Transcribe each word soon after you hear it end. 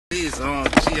song.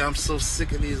 Gee, I'm so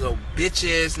sick of these old bitch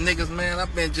ass niggas, man.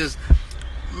 I've been just,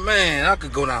 man, I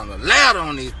could go down the ladder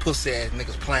on these pussy ass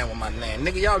niggas playing with my name.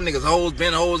 Nigga, y'all niggas hoes,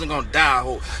 been hoes, and gonna die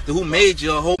hoes. Who made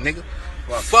you a hoe, nigga?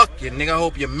 Fuck you, nigga. I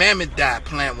hope your mammy died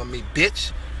playing with me,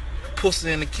 bitch.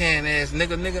 Pussy in the can ass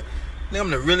nigga. Nigga,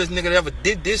 I'm the realest nigga that ever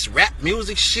did this rap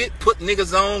music shit. Put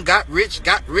niggas on, got rich,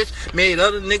 made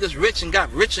other niggas rich and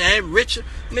got richer and richer.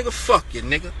 Nigga, fuck you,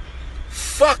 nigga.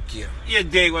 Fuck you. You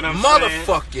dig what I'm saying?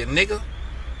 Motherfuck you, nigga.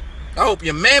 I hope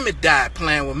your mammy died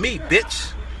playing with me,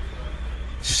 bitch.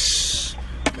 Shh.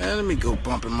 Man, let me go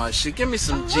bumping my shit. Give me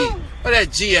some G. Where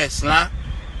that G at, Slime?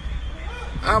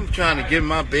 I'm trying to get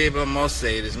my baby. I'm gonna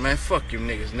say this, man. Fuck you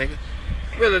niggas, nigga.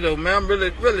 Really though, man. I'm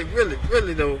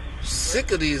really though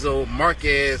sick of these old mark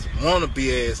ass,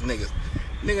 wannabe ass niggas.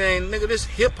 Nigga, this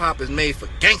hip hop is made for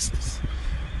gangsters.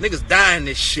 Niggas die in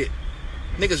this shit.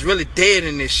 Niggas really dead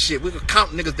in this shit. We could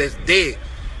count niggas that's dead.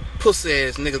 Pussy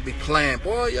ass niggas be playing.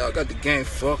 Boy, y'all got the game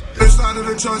fucked up. I don't know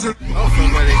where they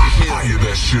kill. I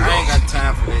ain't got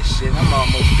time for that shit. I'm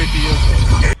almost 50 years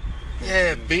old.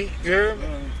 Yeah, B, girl.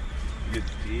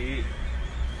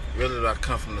 Really, I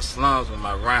come from the slums with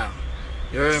my round.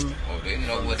 You heard me? Oh, they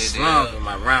know what it is. Slums with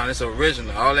my round. It's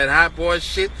original. All that hot boy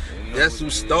shit, that's who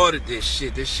started this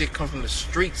shit. This shit come from the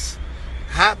streets.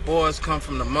 Hot boys come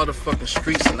from the motherfucking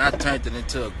streets, and I turned it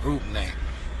into a group name.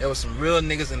 There was some real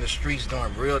niggas in the streets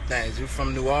doing real things. You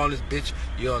from New Orleans, bitch,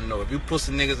 you don't know. If you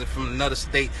pussy niggas from another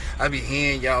state, I be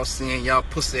hearing y'all, seeing y'all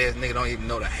pussy ass niggas don't even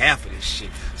know the half of this shit.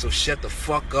 So shut the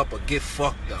fuck up or get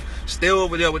fucked up. Stay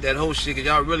over there with that whole shit, cause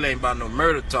y'all really ain't about no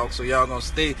murder talk, so y'all gonna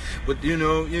stay with, you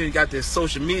know, you ain't got this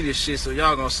social media shit, so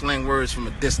y'all gonna slang words from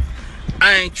a distance.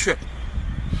 I ain't tripping.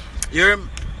 You hear me?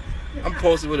 I'm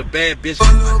posted with a bad bitch.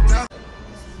 I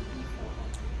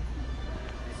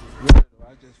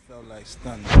just felt like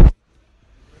stunning.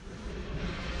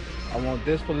 I want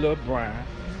this for Lil Brian.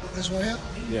 This one here?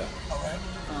 Yeah.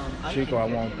 Alright. Chico, I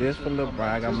want this for Lil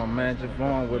Brian. I got my man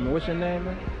Javon with me. What's your name,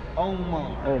 man?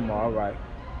 Omar. Omar, alright.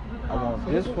 I want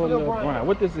this for Lil Brian.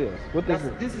 What this is? What this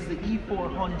is? This is the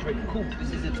E400 Coupe.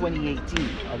 This is the 2018.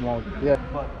 I want, yeah.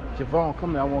 Javon,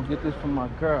 come here. I want to get this for my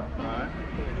girl. Alright.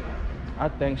 I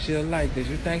think she'll like this.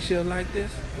 You think she'll like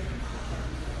this?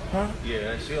 Huh?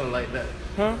 Yeah, she don't like that.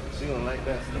 Huh? She don't like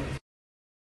that stuff.